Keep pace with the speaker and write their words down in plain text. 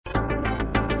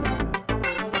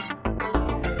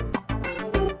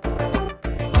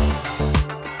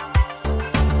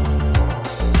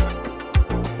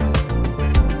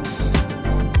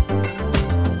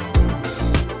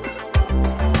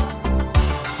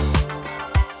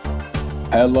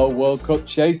Hello, World Cup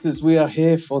chasers. We are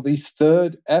here for the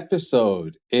third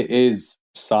episode. It is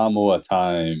Samoa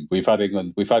time. We've had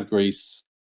England, we've had Greece.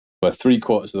 We're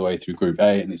 3/4 of the way through Group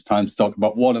A, and it's time to talk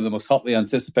about one of the most hotly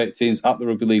anticipated teams at the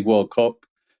Rugby League World Cup.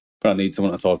 But I need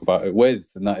someone to talk about it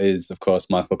with, and that is, of course,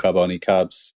 Michael Carboni.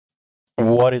 Cabs.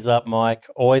 What is up, Mike?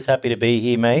 Always happy to be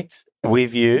here, mate,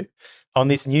 with you on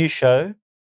this new show.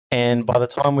 And by the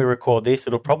time we record this,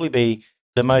 it'll probably be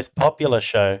the most popular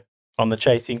show on the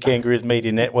Chasing Kangaroos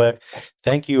Media Network.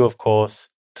 Thank you, of course,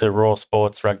 to Raw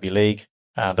Sports Rugby League,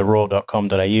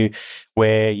 theraw.com.au,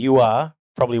 where you are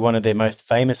probably one of their most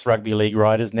famous rugby league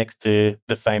writers next to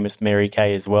the famous Mary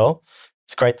Kay as well.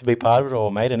 It's great to be part of it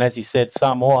all, mate. And as you said,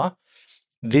 Samoa,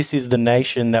 this is the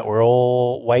nation that we're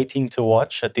all waiting to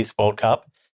watch at this World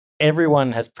Cup.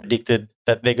 Everyone has predicted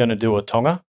that they're going to do a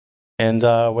Tonga, and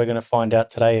we're going to find out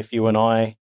today if you and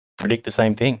I predict the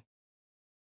same thing.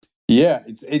 Yeah,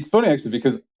 it's funny actually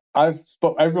because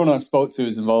everyone I've spoke to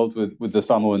is involved with the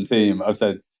Samoan team. I've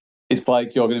said it's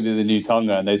like you're going to be the new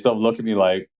Tonga, and they sort of look at me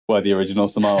like we're the original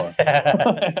Samoa.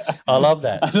 I love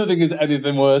that. I don't think there's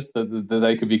anything worse that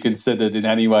they could be considered in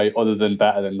any way other than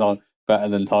better than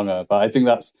Tonga. But I think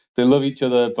they love each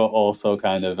other, but also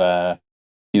kind of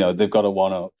they've got a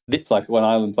one-up. It's like when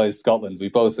Ireland plays Scotland, we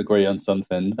both agree on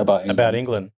something about England. About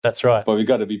England, that's right. But we've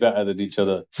got to be better than each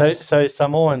other. So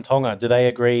Samoa and Tonga, do they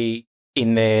agree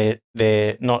in their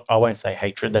not? I won't say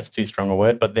hatred. That's too strong a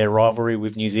word. But their rivalry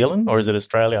with New Zealand, or is it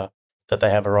Australia that they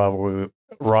have a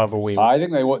rivalry? I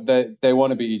think they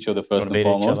want to beat each other first and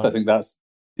foremost. I think that's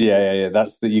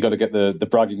That's you got to get the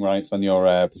bragging rights on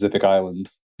your Pacific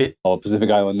Island or Pacific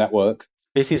Island network.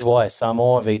 This is why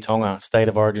Samoa v Tonga, state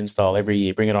of origin style every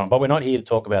year. Bring it on. But we're not here to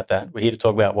talk about that. We're here to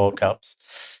talk about World Cups.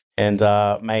 And,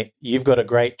 mate, you've got a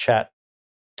great chat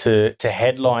to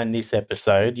headline this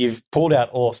episode. You've pulled out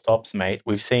all stops, mate.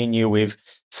 We've seen you with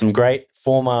some great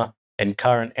former and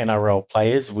current NRL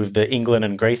players with the England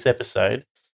and Greece episode.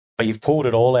 But you've pulled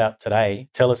it all out today.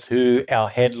 Tell us who our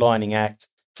headlining act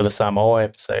for the Samoa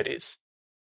episode is.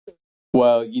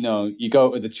 Well, you go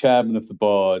with the chairman of the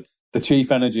board, the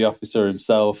chief energy officer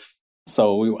himself.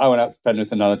 So I went out to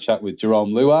Penrith and had a chat with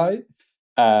Jarome Luai.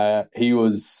 He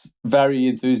was very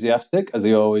enthusiastic, as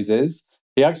he always is.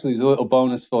 He actually is a little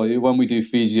bonus for you. When we do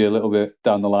Fiji a little bit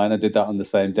down the line, I did that on the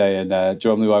same day. And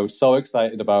Jarome Luai was so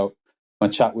excited about my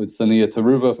chat with Sania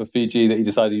Taruva for Fiji that he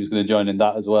decided he was going to join in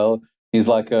that as well. He's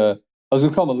like I was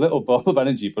going to call him a little ball of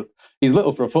energy, but he's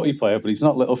little for a footy player, but he's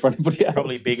not little for anybody else.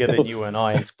 Probably bigger than you and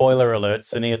I. And spoiler alert,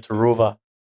 Sania Taruva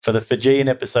for the Fijian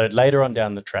episode later on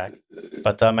down the track.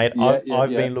 But, mate, I've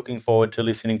been looking forward to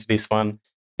listening to this one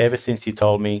ever since you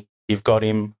told me you've got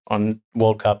him on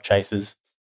World Cup Chasers.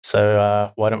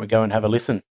 So why don't we go and have a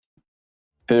listen?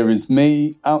 Here is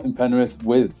me out in Penrith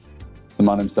with the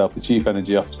man himself, the Chief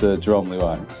Energy Officer, Jarome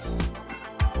Luai.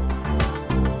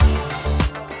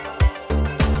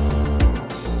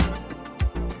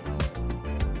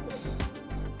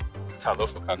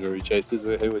 Talofa Kangaroo Chasers.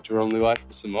 We're here with Jarome Luai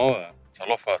from Samoa.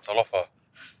 Talofa.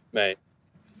 Mate,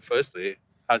 firstly,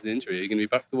 how's the injury? Are you going to be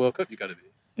back for the World Cup? You got to be.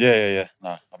 Yeah.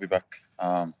 No, I'll be back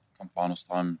come finals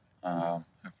time.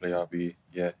 Hopefully I'll be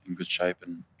in good shape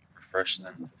and refreshed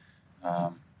and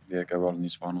go well in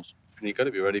these finals. And you've got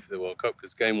to be ready for the World Cup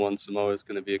because game one Samoa is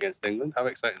going to be against England. How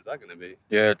exciting is that going to be?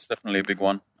 Yeah, it's definitely a big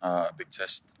one, a big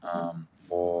test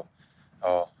for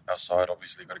our side.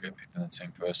 Obviously, got to get picked in the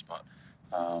team first, but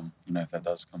if that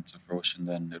does come to fruition,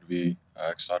 then it'll be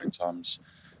exciting times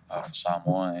for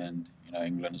Samoa and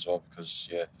England as well because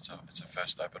it's a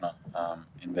first opener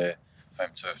in their home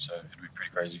turf, so it'll be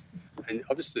pretty crazy. And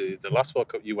obviously, the last World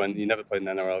Cup you went, you never played an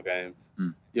NRL game.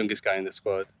 Youngest guy in the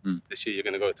squad. This year, you're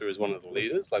going to go through as one of the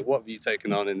leaders. Like, what have you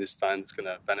taken on in this time that's going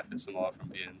to benefit Samoa from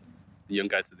being the young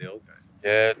guy to the old guy?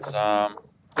 Yeah, it's I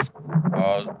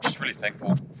was just really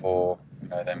thankful for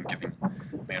them giving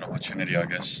me an opportunity, I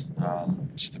guess,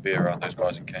 just to be around those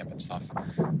guys in camp and stuff.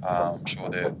 I'm sure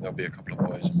there'll be a couple of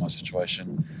boys in my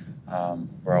situation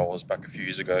where I was back a few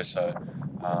years ago. So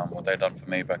what they done for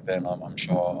me back then, I'm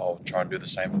sure I'll try and do the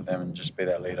same for them and just be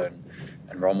that leader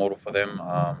and role model for them.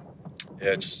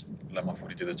 Just let my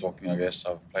footy do the talking, I guess.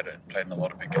 I've played in a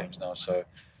lot of big games now, so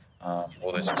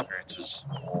all those experiences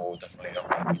will definitely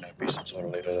help me, be some sort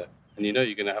of leader there. And you're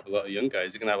going to have a lot of young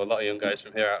guys. You're going to have a lot of young guys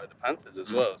from here out of the Panthers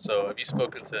as well. So have you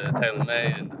spoken to Taylor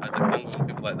May and Isaac Lungu and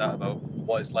people like that about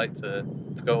what it's like to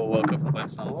go to a World Cup and play for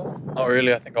Samoa? Not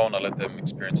really. I think I want to let them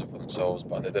experience it for themselves,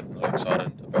 but they're definitely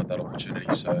excited about that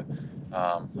opportunity. So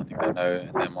I think they know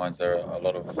in their minds there are a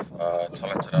lot of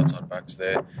talented outside backs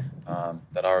there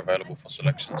that are available for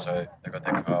selection. So they've got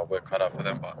their work cut out for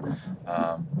them. But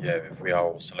if we are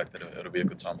all selected, it'll be a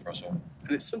good time for us all.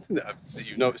 And it's something that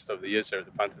you've noticed over the years here at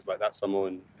the Panthers, like that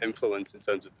Samoan influence in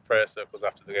terms of the prayer circles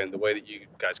after the game. The way that you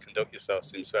guys conduct yourself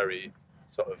seems very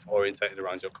sort of orientated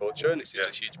around your culture, and it seems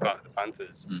a huge part of the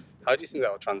Panthers. How do you think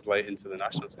that will translate into the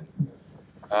national team?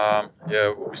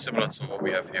 It will be similar to what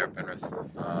we have here at Penrith.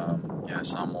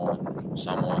 Samoa, and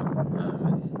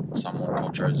Samoan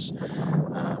culture is,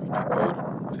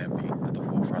 God and family at the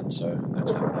forefront. So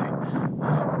that's definitely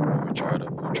what we try to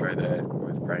portray there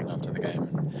with praying after the game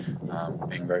and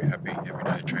being very happy every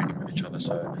day, training with each other.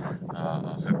 So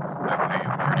hopefully we'll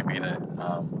already be there in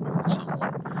the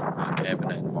Samoan camp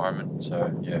and environment. So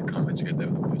can't wait to get there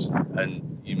with the boys.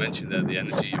 And you mentioned there the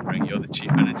energy you bring. You're the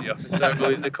chief energy officer, I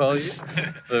believe they call you,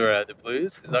 for the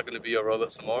Blues. Is that going to be your role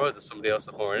at Samoa, or does somebody else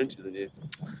have more energy than you?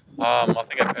 I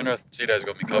think at Penrith, Tito's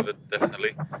got me covered,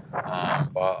 definitely.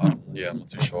 I'm not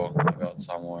too sure about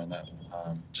Samoa and that.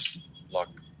 Just like,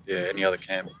 any other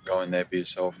camp, go in there, be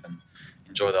yourself, and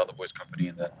enjoy the other boys' company,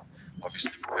 and then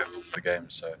obviously prepare for the game.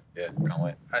 So, can't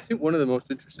wait. I think one of the most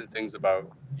interesting things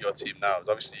about your team now is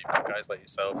obviously you've got guys like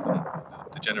yourself and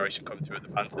the generation coming through at the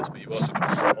Panthers, but you've also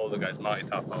got older guys, Marty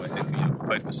Tapo, I think,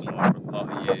 played for Samoa for a lot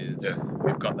of years. Yeah.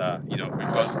 We've got that, we've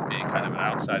gone from being kind of an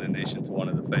outsider nation to one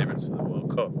of the favourites for the World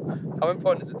Cup. How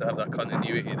important is it to have that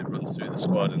continuity that runs through the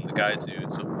squad and the guys who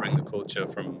sort of bring the culture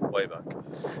from way back?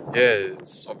 Yeah,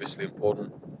 it's obviously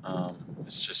important.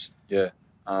 It's just,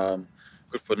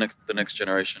 good for the next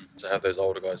generation to have those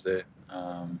older guys there.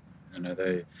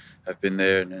 They have been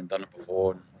there and done it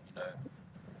before, and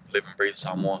live and breathe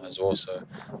Samoa as well. So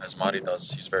as Marty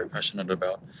does, he's very passionate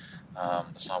about the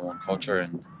Samoan culture,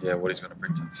 and what he's going to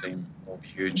bring to the team will be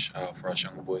huge for us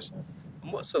younger boys.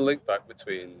 And what's the link back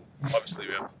between, obviously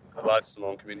we have a large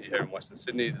Samoan community here in Western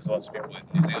Sydney, there's lots of people in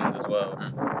New Zealand as well,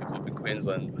 people up in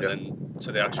Queensland, and then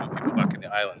to the actual people back in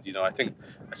the island. I think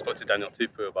I spoke to Daniel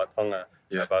Tupu about Tonga,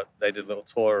 about they did a little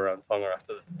tour around Tonga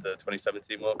after the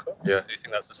 2017 World Cup. Yeah. Do you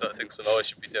think that's the sort of thing Samoa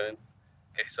should be doing?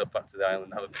 Get yourself back to the island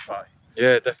and have a big party?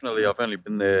 Yeah, definitely. I've only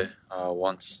been there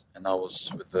once, and that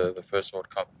was with the first World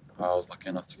Cup. I was lucky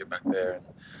enough to get back there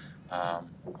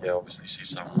and obviously see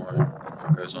Samoa and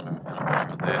what goes on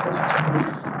around there, and that's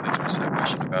what makes me so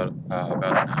passionate about it now. I'm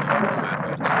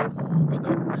motivated to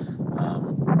learn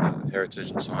more about that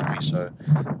heritage inside me. So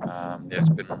it's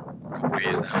been a couple of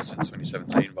years now since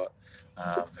 2017, but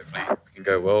hopefully we can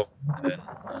go well, and then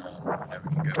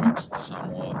we can go back to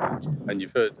Samoa afterwards. And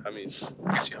you've heard, I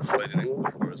guess you haven't played in England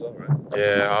before as well, right?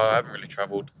 Yeah, I haven't really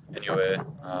travelled anywhere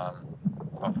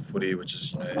apart from footy, which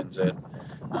is NZ.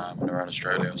 And around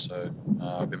Australia, so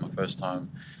it'll be my first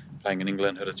time playing in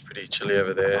England. Heard it's pretty chilly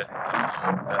over there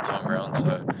that time around,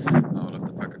 so I'll have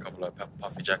to pack a couple of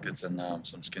puffy jackets and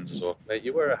some skins as well. Mate,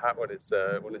 you wear a hat when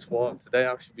it's warm. Today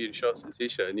I should be in shorts and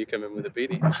t-shirt, and you came in with a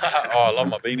beanie. I love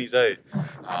my beanies, eh?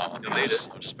 I think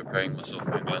I'm just preparing myself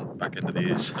for England back into the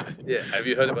year. So. Yeah, have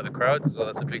you heard about the crowds as well?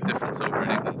 That's a big difference over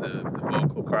in England, the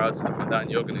vocal crowds, stuff like that,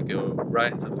 and you're going to go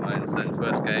right into the Lions then,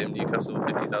 first game, Newcastle,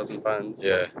 50,000 fans.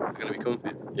 Yeah. They're going to be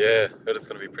comfy. Yeah, heard it's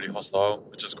going to be pretty hostile,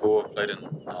 which is cool. I've played in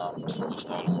some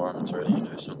hostile environments already,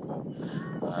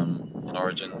 Suncorp, in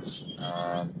Origins.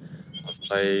 I've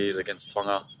played against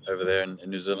Tonga over there in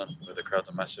New Zealand, where the crowds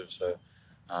are massive, so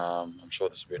I'm sure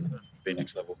this will be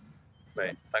next level.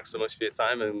 Mate, thanks so much for your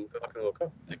time, and good luck in the World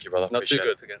Cup. Thank you, brother. Not Appreciate too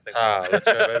good it. against England. Let's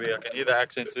go, baby. I can hear the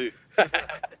accent too.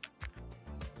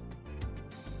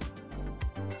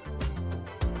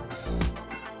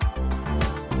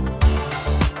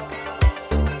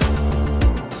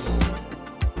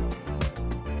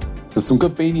 There's some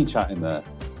good beanie chat in there.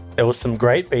 There was some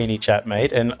great beanie chat,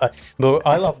 mate, and I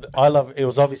love. It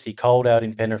was obviously cold out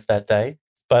in Penrith that day,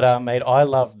 but mate, I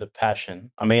love the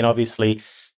passion. Obviously,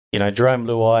 Jarome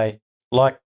Luai,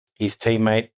 like his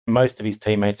teammate, most of his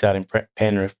teammates out in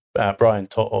Penrith, Brian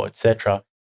To'o, etc.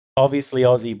 Obviously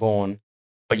Aussie born,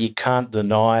 but you can't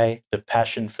deny the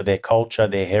passion for their culture,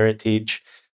 their heritage.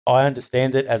 I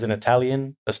understand it as an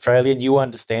Italian, Australian. You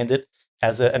understand it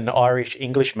as an Irish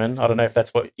Englishman. I don't know if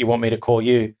that's what you want me to call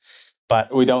you,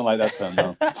 but we don't like that term,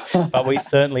 no. But we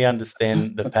certainly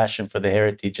understand the passion for the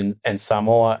heritage, and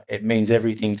Samoa. It means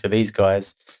everything to these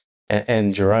guys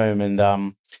and Jarome.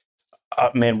 And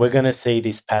man, we're going to see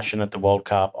this passion at the World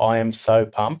Cup. I am so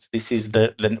pumped. This is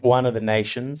the one of the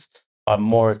nations I'm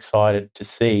more excited to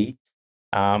see.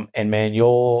 And man,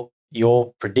 your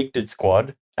predicted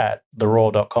squad at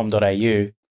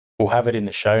theraw.com.au, we'll have it in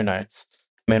the show notes.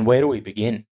 Man, where do we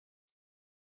begin?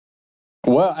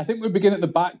 Well, I think we begin at the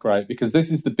back, right? Because this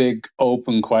is the big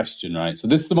open question, right? So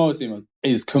this Samoa team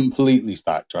is completely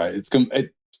stacked, right?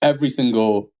 Every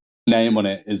single name on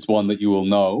it is one that you will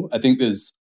know. I think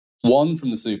there's one from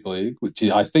the Super League, which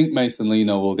I think Mason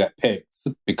Lino will get picked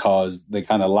because they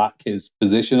kind of lack his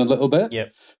position a little bit.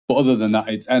 Yep. But other than that,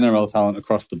 it's NRL talent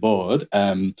across the board.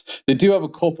 They do have a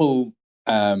couple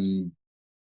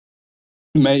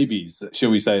maybes, shall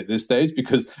we say, at this stage,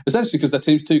 because their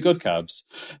team's too good, Cabs.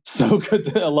 So good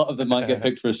that a lot of them might get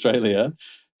picked for Australia.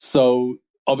 So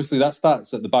obviously that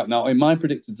starts at the back. Now, in my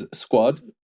predicted squad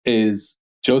is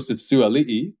Joseph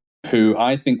Suali'i, who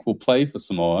I think will play for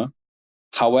Samoa.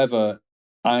 However,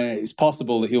 it's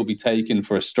possible that he'll be taken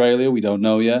for Australia. We don't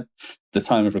know yet. At the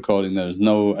time of recording, there's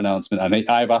no announcement. And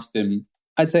I've asked him,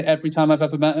 I'd say every time I've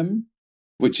ever met him,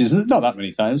 which is not that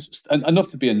many times, enough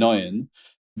to be annoying,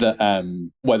 that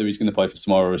whether he's going to play for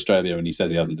Samoa or Australia, and he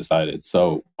says he hasn't decided.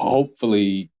 So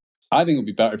hopefully, I think it'll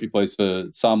be better if he plays for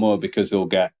Samoa because he'll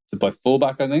get to play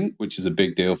fullback, I think, which is a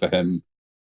big deal for him.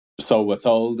 So we're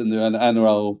told in the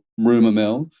NRL rumour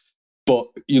mill. But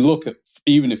you look at,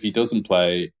 even if he doesn't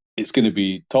play, it's going to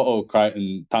be Toto,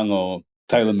 Crichton, Tango,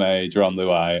 Taylor May, Jarome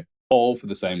Luai, all for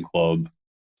the same club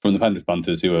from the Penrith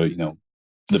Panthers, who are,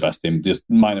 the best team, just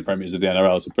minor premiers of the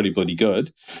NRL, so pretty bloody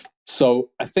good.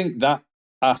 So I think that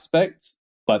aspect,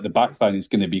 like the backline, is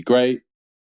going to be great.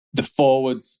 The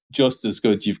forwards, just as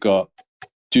good. You've got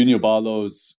Junior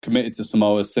Barlow's committed to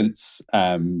Samoa since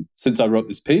I wrote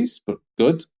this piece, but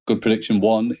good prediction,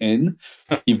 1 in.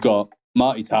 You've got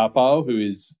Marty Tapau, who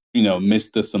is,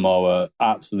 Mr. Samoa,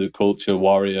 absolute culture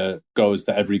warrior, goes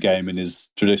to every game in his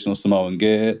traditional Samoan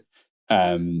gear.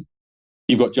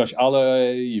 You've got Josh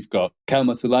Alloway, you've got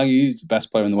Kelma Tulangi, the best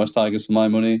player in the West Tigers for my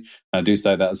money. And I do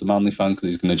say that as a Manly fan because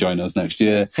he's going to join us next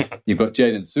year. You've got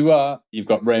Jaden Sua, you've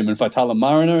got Raymond Faitala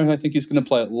Mariner, who I think he's going to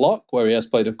play at lock, where he has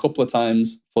played a couple of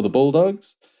times for the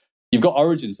Bulldogs. You've got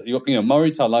Origins. You've got,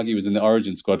 Murray Taulagi was in the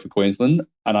Origin squad for Queensland,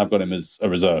 and I've got him as a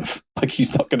reserve. Like,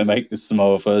 he's not going to make the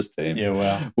Samoa first team. Yeah,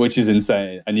 wow. Which is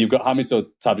insane. And you've got Hamiso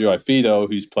Tabuai-Fidow,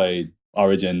 who's played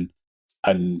Origin,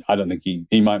 and I don't think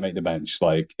he might make the bench.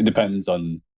 Like, it depends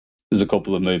on, there's a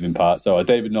couple of moving parts. So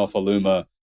David Norfoluma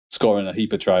scoring a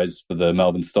heap of tries for the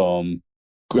Melbourne Storm,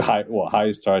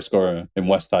 highest try scorer in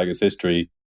West Tigers history,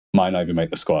 might not even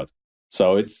make the squad.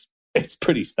 So it's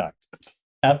pretty stacked.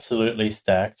 Absolutely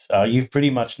stacked. You've pretty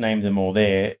much named them all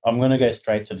there. I'm going to go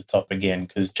straight to the top again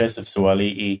because Joseph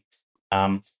Suali'i,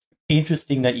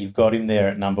 interesting that you've got him there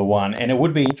at number 1. And it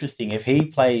would be interesting if he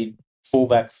played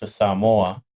fullback for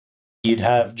Samoa. You'd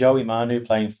have Joey Manu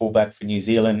playing fullback for New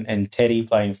Zealand and Teddy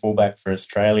playing fullback for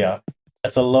Australia.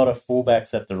 That's a lot of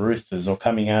fullbacks at the Roosters or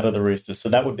coming out of the Roosters. So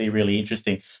that would be really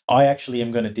interesting. I actually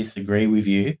am going to disagree with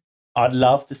you. I'd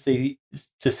love to see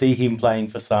him playing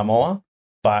for Samoa,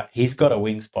 but he's got a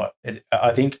wing spot.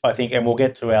 I think, and we'll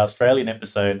get to our Australian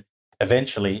episode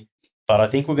eventually, but I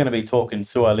think we're going to be talking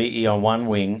Suali'i on one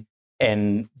wing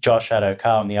and Josh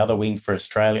Adokar on the other wing for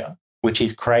Australia, which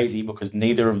is crazy because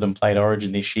neither of them played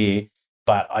Origin this year.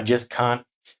 But I just can't.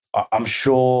 I'm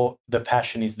sure the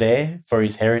passion is there for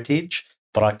his heritage,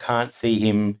 but I can't see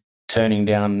him turning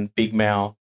down Big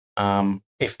Mal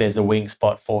if there's a wing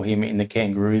spot for him in the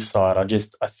Kangaroos side.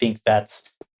 I think that's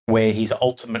where his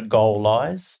ultimate goal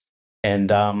lies.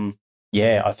 And,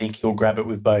 I think he'll grab it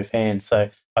with both hands.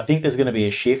 So I think there's going to be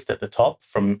a shift at the top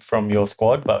from your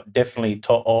squad, but definitely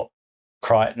To'o,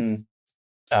 Crichton,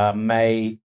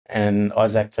 May and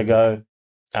Isaac Tago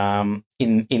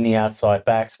in the outside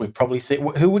backs. We'd probably see.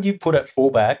 Who would you put at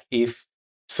fullback if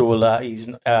Suali'i's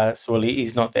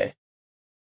not there?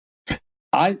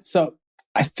 I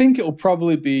think it'll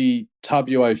probably be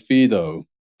Tabuai-Fidow.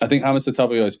 I think Hamiso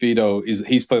Tabuai-Fidow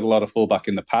he's played a lot of fullback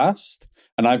in the past,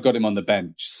 and I've got him on the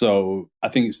bench, so I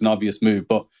think it's an obvious move.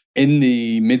 But in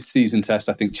the mid-season test,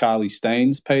 I think Charlie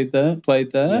Staines played there.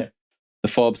 Yeah. The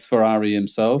Forbes Ferrari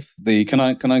himself. Can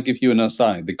I give you an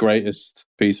aside? The greatest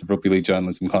piece of rugby league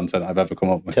journalism content I've ever come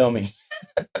up with. Tell me.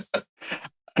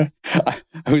 I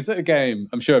was at a game.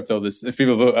 I'm sure I've told this. If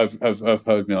people have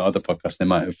heard me on other podcasts, they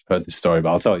might have heard this story, but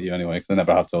I'll tell you anyway because I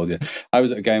never have told you. I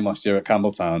was at a game last year at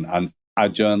Campbelltown, and a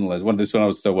journalist, when I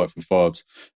was still working for Forbes,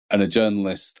 and a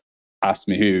journalist asked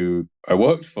me who I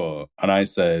worked for, and I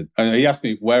said, and he asked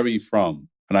me, where are you from?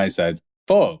 And I said,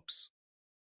 Forbes.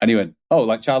 And he went, oh,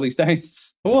 like Charlie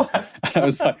Staines? What? And I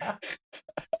was like,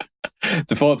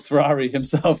 the Forbes Ferrari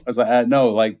himself. I was like, no,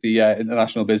 like the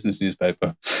international business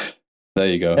newspaper. There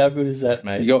you go. How good is that,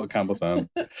 mate? You go to Campbelltown.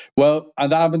 Well,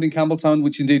 and that happened in Campbelltown,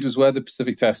 which indeed was where the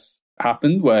Pacific Test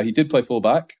happened, where he did play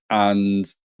fullback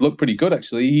and looked pretty good,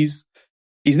 actually.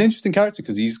 he's an interesting character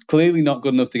because he's clearly not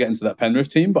good enough to get into that Penrith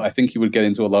team, but I think he would get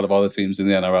into a lot of other teams in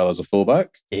the NRL as a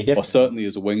fullback, or certainly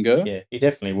as a winger. Yeah, he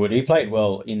definitely would. He played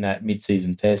well in that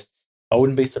mid-season test. I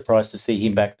wouldn't be surprised to see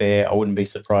him back there. I wouldn't be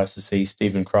surprised to see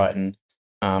Stephen Crichton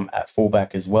at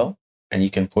fullback as well. And you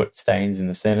can put Staines in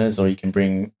the centres, or you can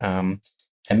bring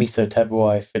Amiso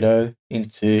Tabuai Fido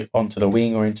onto the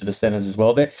wing or into the centres as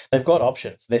well. They've got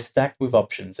options. They're stacked with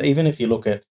options. Even if you look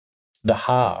at the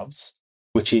halves,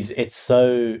 it's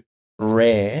so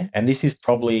rare, and this is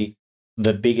probably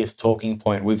the biggest talking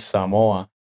point with Samoa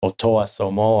or Toa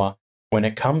Samoa. When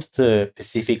it comes to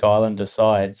Pacific Islander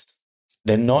sides,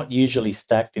 they're not usually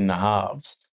stacked in the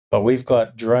halves. But we've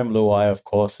got Jarome Luai, of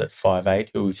course, at 5'8",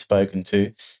 who we've spoken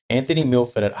to. Anthony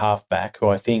Milford at halfback, who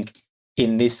I think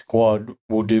in this squad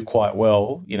will do quite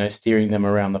well, steering them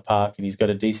around the park, and he's got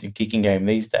a decent kicking game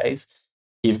these days.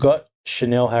 You've got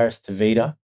Chanel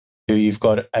Harris-Tavita, who you've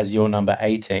got as your number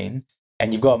 18,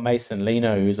 and you've got Mason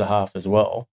Lino, who's a half as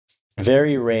well.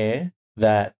 Very rare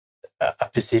that a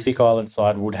Pacific Island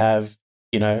side would have,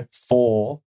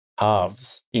 4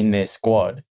 halves in their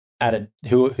squad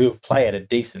who play at a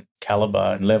decent caliber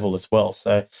and level as well.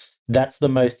 So that's the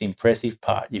most impressive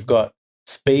part. You've got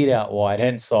speed out wide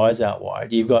and size out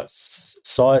wide. You've got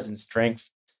size and strength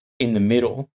in the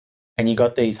middle, and you've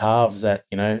got these halves that,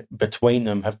 between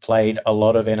them have played a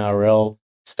lot of NRL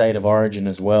State of Origin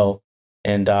as well.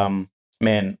 And,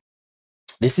 man,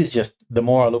 this is just, the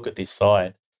more I look at this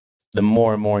side, the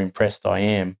more and more impressed I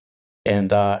am.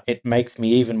 And it makes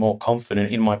me even more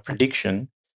confident in my prediction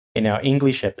in our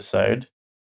English episode,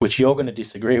 which you're going to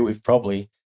disagree with probably,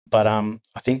 but I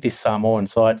think this Samoan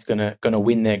side's going to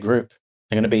win their group.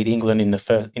 They're going to beat England in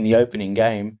the opening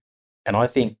game, and I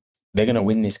think they're going to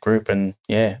win this group. And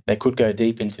yeah, they could go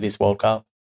deep into this World Cup.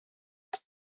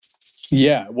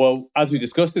 Yeah, well, as we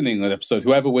discussed in the England episode,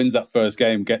 whoever wins that first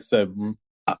game gets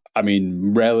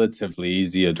relatively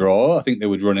easier draw. I think they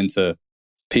would run into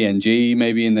PNG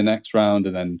maybe in the next round,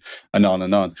 and on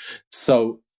and on.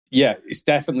 So yeah, it's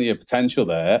definitely a potential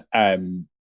there.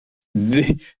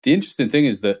 The interesting thing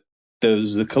is that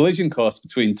there's a collision course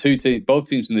between both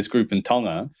teams in this group and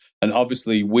Tonga, and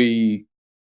obviously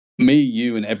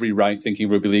you and every right-thinking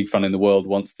rugby league fan in the world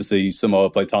wants to see Samoa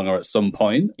play Tonga at some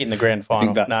point in the grand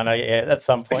final. At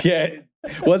some point. Yeah.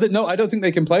 Well, no, I don't think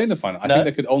they can play in the final. I think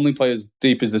they could only play as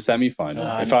deep as the semi-final.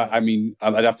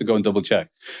 I'd have to go and double check.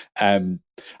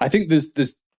 I think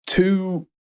there's 2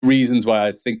 reasons why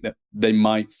I think that they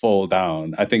might fall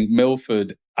down. I think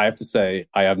Milford, I have to say,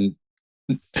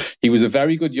 he was a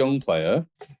very good young player.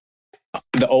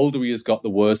 The older he has got, the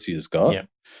worse he has got. Yeah.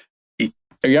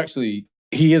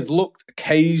 He has looked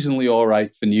occasionally all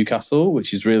right for Newcastle,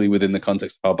 which is really within the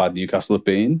context of how bad Newcastle have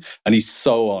been. And he's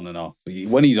so on and off.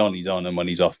 When he's on, he's on. And when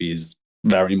he's off, he's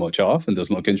very much off and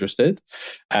doesn't look interested.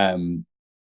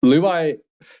 Luai,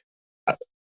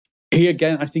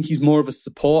 I think he's more of a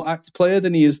support act player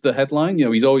than he is the headline.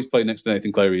 He's always played next to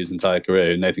Nathan Cleary his entire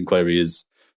career. And Nathan Cleary is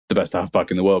the best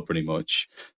halfback in the world, pretty much.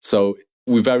 So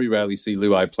we very rarely see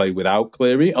Luai play without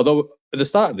Cleary, although at the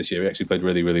start of this year, he actually played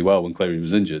really, really well when Cleary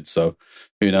was injured. So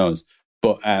who knows?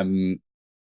 But I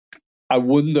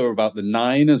wonder about the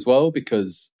 9 as well,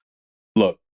 because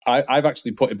look, I've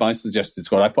actually put in my suggested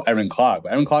squad, I put Aaron Clark.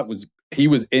 But Aaron Clark was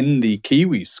in the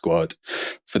Kiwis squad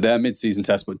for their mid-season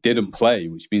test, but didn't play,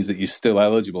 which means that he's still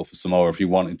eligible for Samoa if he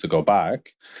wanted to go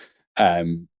back.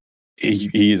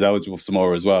 He is eligible for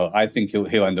Samoa as well. I think he'll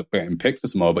end up getting picked for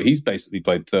Samoa, but he's basically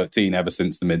played 13 ever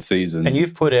since the mid-season. And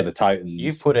you've put the Titans.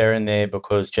 You've put Aaron there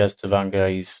because Jazz Tavanga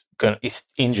is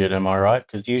injured. Am I right?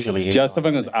 Because usually Jazz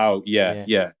Tavanga's out.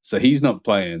 Yeah. So he's not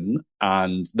playing,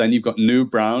 and then you've got New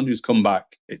Brown, who's come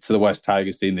back to the West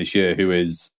Tigers team this year, who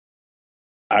is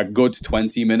a good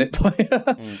 20-minute player.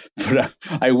 But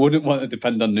I wouldn't want to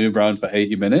depend on New Brown for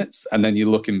 80 minutes. And then you're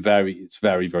looking it's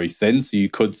very, very thin. So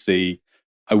you could see.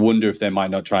 I wonder if they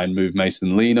might not try and move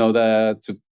Mason Lino there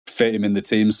to fit him in the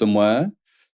team somewhere.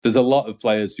 There's a lot of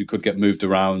players who could get moved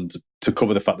around to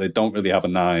cover the fact they don't really have a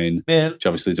 9, which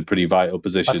obviously is a pretty vital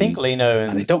position. I think Lino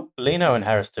and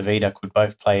Harris-Tavita could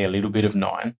both play a little bit of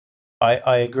 9.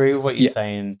 I agree with what you're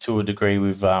saying to a degree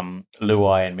with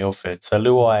Luai and Milford. So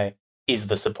Luai is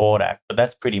the support act, but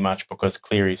that's pretty much because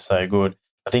Cleary's so good.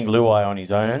 I think Luai on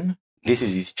his own, this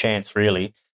is his chance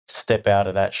really to step out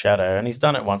of that shadow, and he's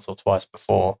done it once or twice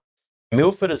before.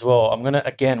 Milford as well. I'm going to,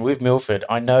 again, with Milford,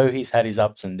 I know he's had his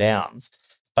ups and downs,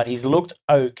 but he's looked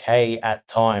okay at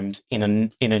times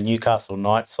in a Newcastle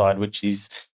Knights side, which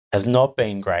has not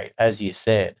been great, as you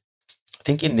said. I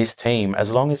think in this team,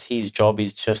 as long as his job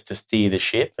is just to steer the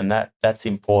ship, and that's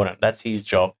important, that's his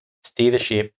job, steer the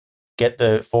ship, get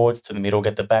the forwards to the middle,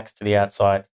 get the backs to the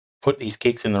outside, put these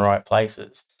kicks in the right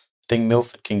places, I think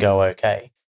Milford can go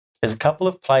okay. There's a couple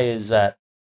of players that,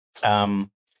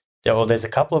 there's a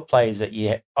couple of players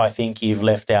that I think you've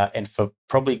left out, and for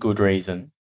probably good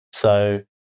reason. So,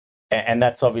 and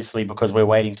that's obviously because we're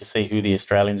waiting to see who the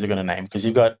Australians are going to name, because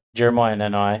you've got Jeremiah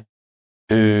Nanai,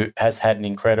 who has had an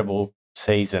incredible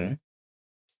season.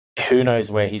 Who knows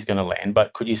where he's going to land,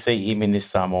 but could you see him in this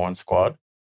Samoan squad?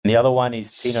 And the other one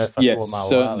is Tino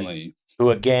Fasua-Mawali, who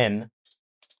again,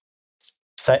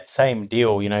 same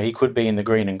deal. He could be in the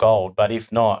green and gold, but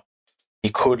if not, he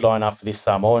could line up for this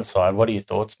Samoan side. What are your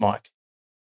thoughts, Mike?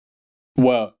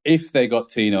 Well, if they got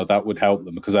Tino, that would help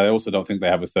them, because I also don't think they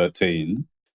have a 13.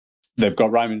 They've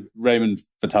got Raymond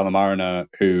Fatalamarina,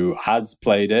 who has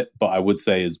played it, but I would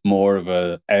say is more of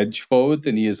a edge forward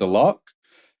than he is a lock.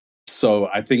 So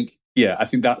I think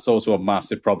that's also a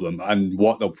massive problem. And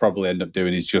what they'll probably end up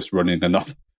doing is just running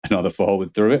another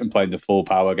forward through it and playing the full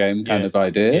power game kind of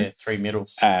idea. Yeah, 3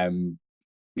 middles.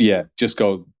 Just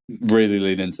go really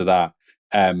lean into that.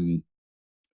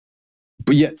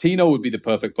 But yeah, Tino would be the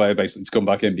perfect player basically to come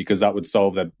back in, because that would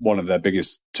solve one of their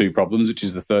biggest 2 problems, which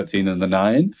is the 13 and the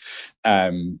 9.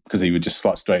 Because he would just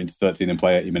slot straight into 13 and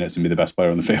play 80 minutes and be the best player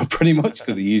on the field pretty much,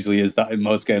 because he usually is that in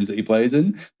most games that he plays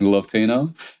in. I love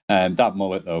Tino. That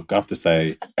mullet, though, I have to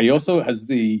say. He also has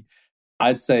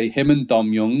I'd say him and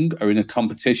Dom Young are in a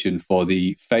competition for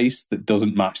the face that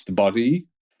doesn't match the body,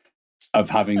 of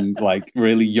having like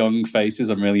really young faces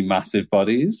on really massive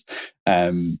bodies.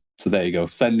 So there you go.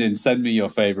 Send me your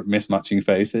favourite mismatching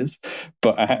faces.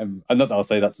 But and not that I'll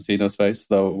say that to Tino's face,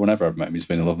 though whenever I've met him, he's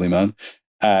been a lovely man.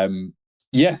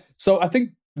 So I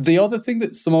think the other thing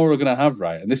that Samoa are going to have,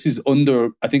 right, and this is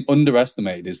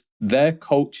underestimated, is their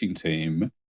coaching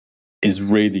team is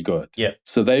really good. Yeah.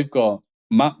 So they've got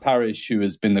Matt Parrish, who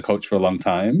has been the coach for a long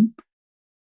time.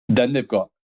 Then they've got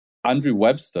Andrew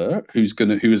Webster, who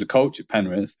is a coach at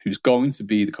Penrith, who's going to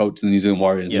be the coach of the New Zealand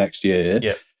Warriors next year.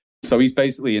 Yeah. So he's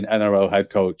basically an NRL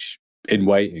head coach in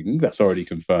waiting. That's already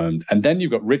confirmed. And then you've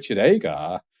got Richard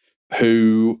Agar,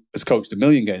 who has coached 1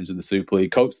 million games in the Super League,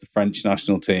 coached the French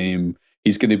national team.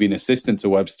 He's going to be an assistant to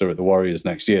Webster at the Warriors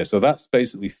next year. So that's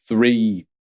basically 3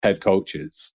 head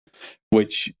coaches,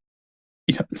 which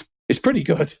it's pretty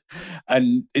good.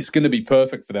 And it's going to be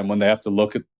perfect for them when they have to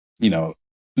look at,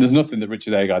 there's nothing that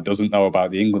Richard Agar doesn't know about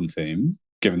the England team,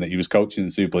 given that he was coaching the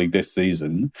Super League this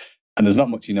season. And there's not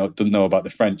much doesn't know about the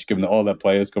French, given that all their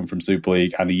players come from Super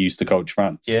League and he used to coach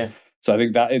France. Yeah. So I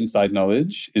think that inside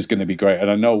knowledge is going to be great. And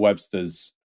I know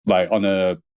Webster's like on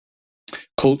a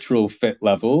cultural fit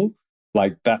level,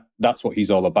 like that's what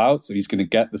he's all about. So he's going to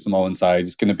get the Samoan side.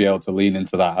 He's going to be able to lean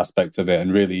into that aspect of it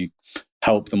and really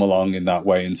help them along in that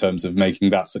way in terms of making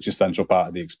that such a central part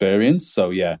of the experience. So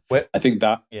yeah, I think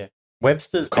that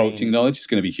Webster's coaching knowledge is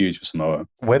going to be huge for Samoa.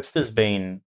 Webster's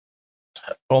been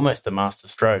almost a master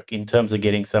stroke in terms of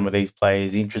getting some of these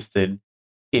players interested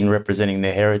in representing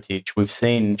their heritage. We've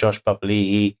seen Josh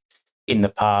Papali'i in the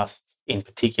past, in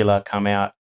particular, come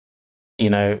out,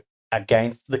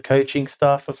 against the coaching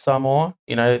staff of Samoa.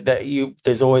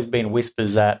 There's always been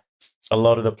whispers that a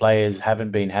lot of the players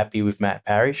haven't been happy with Matt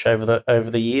Parrish over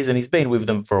the years, and he's been with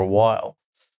them for a while.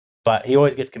 But he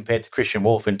always gets compared to Christian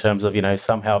Wolf in terms of,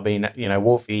 somehow being,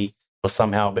 Wolfie was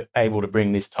somehow able to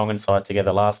bring this Tongan side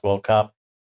together last World Cup.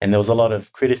 And there was a lot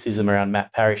of criticism around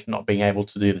Matt Parrish not being able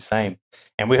to do the same.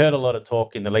 And we heard a lot of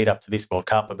talk in the lead up to this World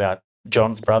Cup about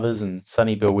John's brothers and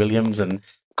Sonny Bill Williams and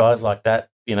guys like that,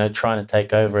 trying to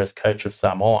take over as coach of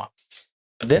Samoa.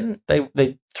 But then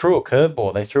they threw a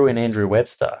curveball. They threw in Andrew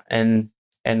Webster. And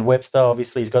Webster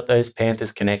obviously has got those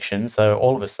Panthers connections. So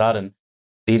all of a sudden,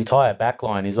 the entire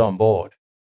backline is on board.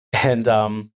 And,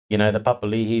 the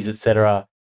Papali'is, et cetera,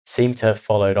 seem to have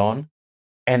followed on.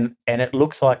 And it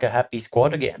looks like a happy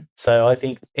squad again. So I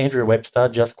think Andrew Webster,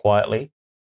 just quietly,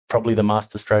 probably the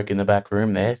master stroke in the back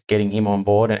room there, getting him on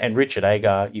board. And Richard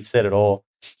Agar, you've said it all.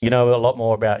 You know a lot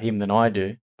more about him than I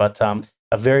do. But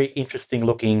a very interesting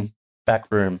looking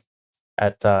back room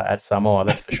at Samoa,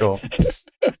 that's for sure.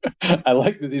 I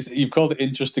like that you've called it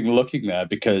interesting looking there,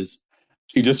 because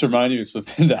you just reminded me of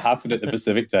something that happened at the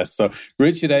Pacific Test. So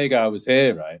Richard Agar was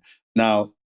here, right?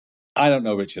 Now, I don't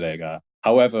know Richard Agar.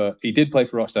 However, he did play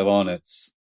for Rochdale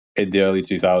Hornets in the early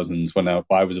 2000s when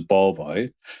I was a ball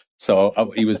boy.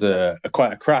 So he was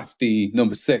quite a crafty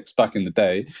number 6 back in the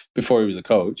day before he was a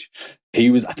coach.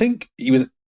 I think he was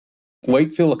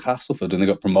Wakefield or Castleford and they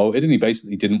got promoted, and he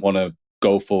basically didn't want to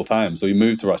go full time. So he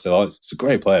moved to Rochdale Hornets. It's a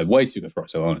great player, way too good for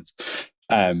Rochdale Hornets.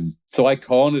 So I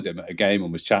cornered him at a game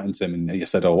and was chatting to him, and he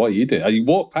said, "Oh, what are you doing?" And he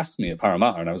walked past me at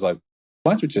Parramatta, and I was like,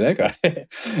 why is Richard Edgar?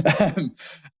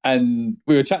 And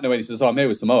we were chatting away, and he says, I'm here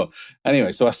with Samoa.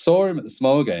 Anyway, so I saw him at the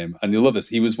Samoa game, and you'll love this.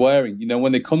 He was wearing,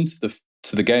 when they come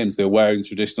to the games, they're wearing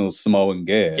traditional Samoan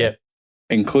gear,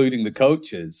 including the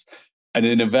coaches. And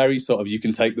in a very sort of, you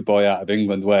can take the boy out of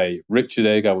England way, Richard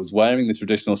Edgar was wearing the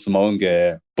traditional Samoan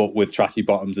gear, but with tracky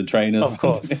bottoms and trainers. Of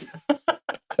course.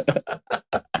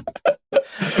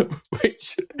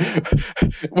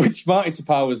 which Marty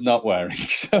Tapau was not wearing.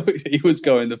 So he was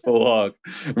going the full hog.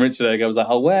 And Richard Edgar was like,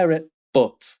 I'll wear it,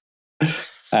 but...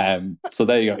 so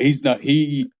there you go. He's not...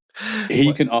 He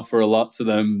can offer a lot to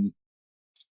them.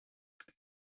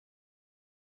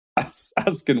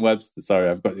 Asking Webster, sorry,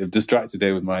 I've got distracted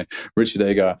here with my Richard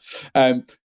Edgar. I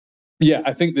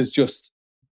think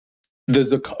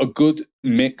there's a good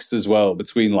mix as well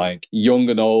between like young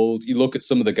and old. You look at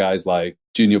some of the guys like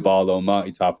Junior Barlow,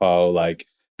 Marty Tapau, like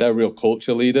they're real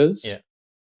culture leaders.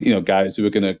 Yeah. Guys who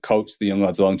are going to coach the young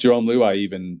lads along. Jarome Luai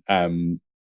even,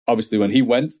 obviously when he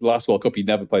went to the last World Cup, he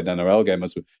never played an NRL game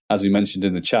as we mentioned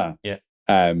in the chat. Yeah.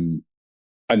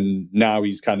 And now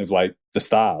he's kind of like the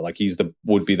star. Like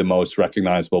would be the most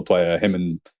recognisable player, him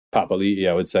and Papali'i,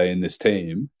 I would say, in this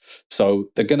team. So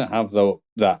they're going to have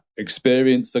that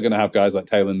experience. They're going to have guys like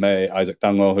Taylor May, Isaac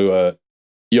Dango, who are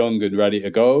young and ready to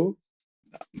go.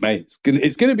 Mate,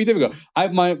 it's going to be difficult.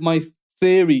 My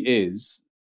theory is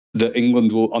that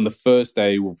England will, on the first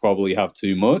day, will probably have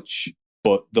too much.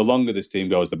 But the longer this team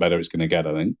goes, the better it's going to get,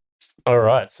 I think. All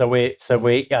right, so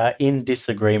we are in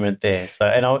disagreement there. So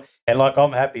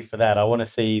I'm happy for that. I want to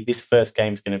see this first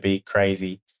game's going to be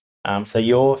crazy. So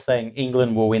you're saying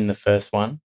England will win the first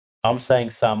one. I'm saying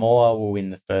Samoa will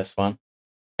win the first one,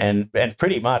 and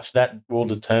pretty much that will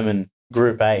determine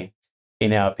Group A,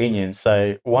 in our opinion.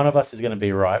 So one of us is going to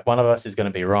be right, one of us is going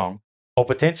to be wrong, or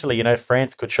potentially,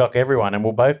 France could shock everyone, and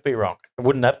we'll both be wrong.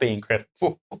 Wouldn't that be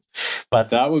incredible?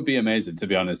 But that would be amazing, to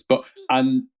be honest.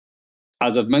 And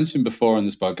as I've mentioned before on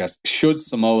this podcast, should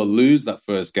Samoa lose that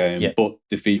first game but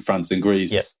defeat France and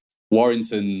Greece,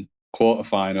 Warrington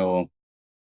quarterfinal,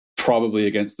 probably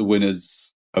against the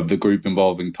winners of the group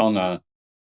involving Tonga,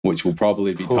 which will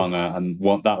probably be Tonga, and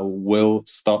that will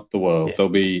stop the world. Yeah. There'll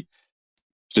be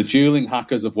the dueling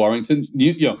hackers of Warrington.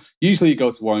 Usually you go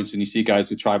to Warrington, you see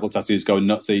guys with tribal tattoos going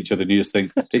nuts at each other, and you just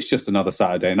think it's just another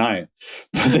Saturday night.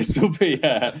 But this will be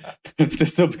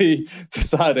the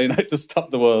Saturday night to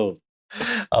stop the world.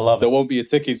 I love it. There won't be a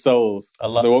ticket sold. There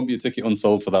won't be a ticket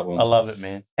unsold for that one. I love it,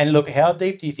 man. And look, how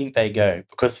deep do you think they go?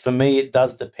 Because for me, it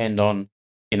does depend on,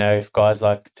 if guys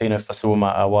like Tino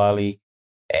Fasuma, Awali,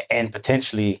 and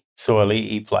potentially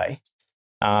Suali'i play.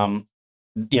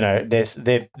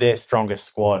 Their strongest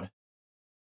squad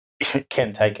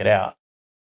can take it out.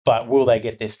 But will they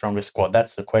get their strongest squad?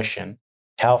 That's the question.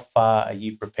 How far are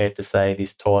you prepared to say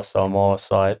this Toa Samoa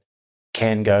side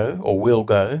can go or will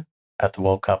go at the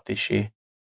World Cup this year?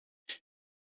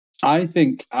 I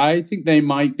think they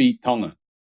might beat Tonga,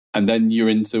 and then you're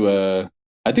into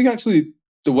I think actually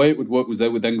the way it would work was they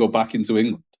would then go back into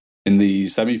England in the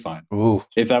semi-final.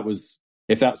 If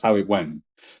that's how it went.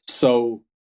 So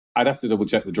I'd have to double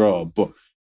check the draw, but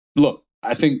look,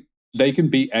 I think they can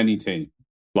beat any team.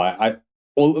 Like I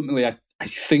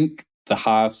think the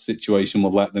half situation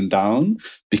will let them down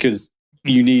because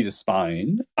you need a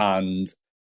spine, and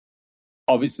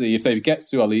obviously, if they get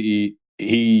Suali'i,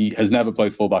 he has never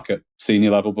played fullback at senior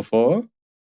level before,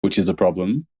 which is a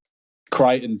problem.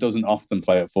 Crichton doesn't often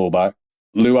play at fullback.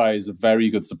 Luai is a very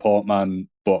good support man,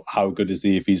 but how good is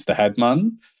he if he's the head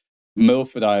man?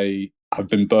 Milford, I have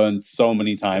been burned so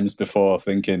many times before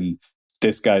thinking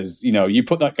this guy's, you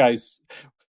put that guy's...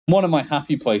 One of my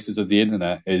happy places of the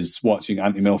internet is watching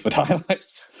Anthony Milford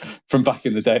highlights from back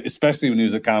in the day, especially when he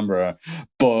was at Canberra.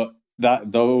 But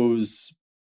that was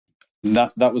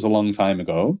a long time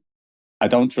ago. I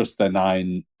don't trust their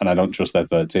 9 and I don't trust their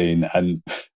 13. And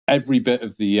every bit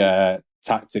of the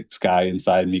tactics guy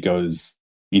inside me goes,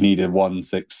 you need a 1,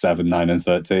 6, 7, 9 and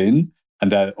 13.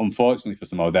 And they're, unfortunately for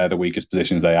Samoa, they're the weakest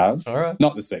positions they have. All right.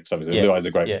 Not the 6, obviously. Yeah. Luai's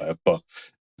a great player. But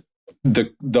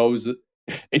those...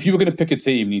 If you were going to pick a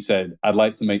team and you said, I'd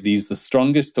like to make these the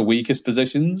strongest to weakest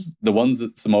positions, the ones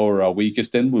that Samoa are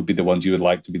weakest in would be the ones you would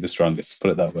like to be the strongest,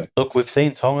 put it that way. Look, we've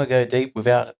seen Tonga go deep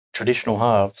without traditional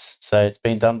halves, so it's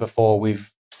been done before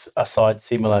with a side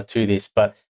similar to this,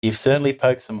 but you've certainly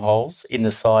poked some holes in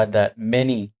the side that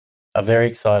many are very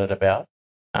excited about.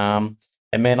 And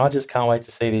man, I just can't wait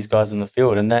to see these guys in the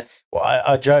field. And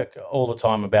I joke all the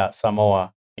time about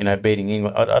Samoa, beating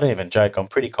England. I don't even joke. I'm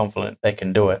pretty confident they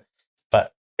can do it.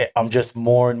 But I'm just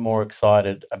more and more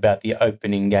excited about the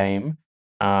opening game.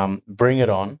 Bring it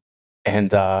on.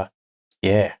 And,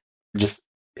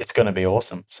 it's going to be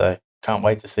awesome. So can't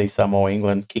wait to see Samoa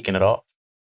England kicking it off.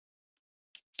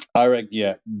 I reckon,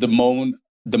 yeah. The moment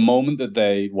that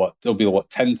they'll be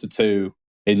 10-2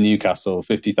 in Newcastle,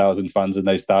 50,000 fans, and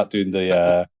they start doing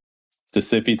the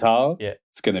Sippy Tile. Yeah,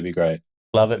 it's going to be great.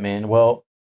 Love it, man. Well,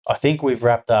 I think we've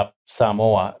wrapped up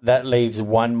Samoa. That leaves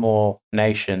one more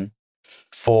nation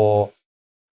for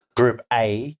Group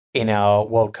A in our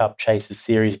World Cup Chasers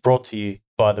series, brought to you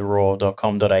by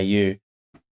theraw.com.au.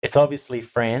 It's obviously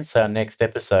France, our next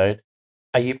episode.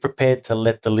 Are you prepared to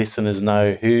let the listeners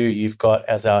know who you've got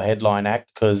as our headline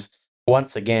act? Because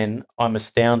once again, I'm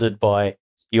astounded by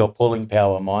your pulling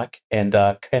power, Mike, and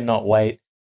cannot wait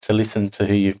to listen to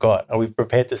who you've got. Are we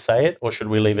prepared to say it, or should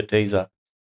we leave a teaser?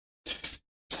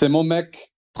 C'est mon mec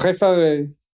préféré,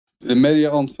 le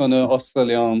meilleur entraîneur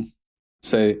australien,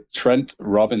 c'est Trent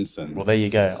Robinson. Well, there you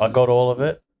go. I got all of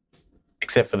it,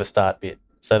 except for the start bit.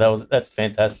 So that's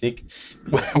fantastic.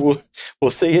 We'll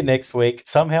see you next week.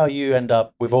 Somehow you end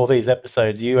up, with all these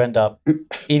episodes, you end up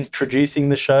introducing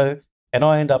the show and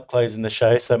I end up closing the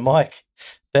show. So, Mike,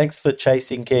 thanks for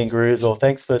chasing kangaroos, or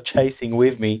thanks for chasing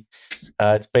with me.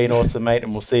 It's been awesome, mate,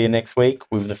 and we'll see you next week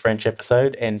with the French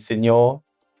episode. And Senor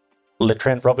Le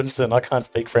Trent Robinson, I can't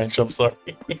speak French, I'm sorry.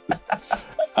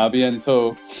 À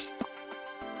bientôt.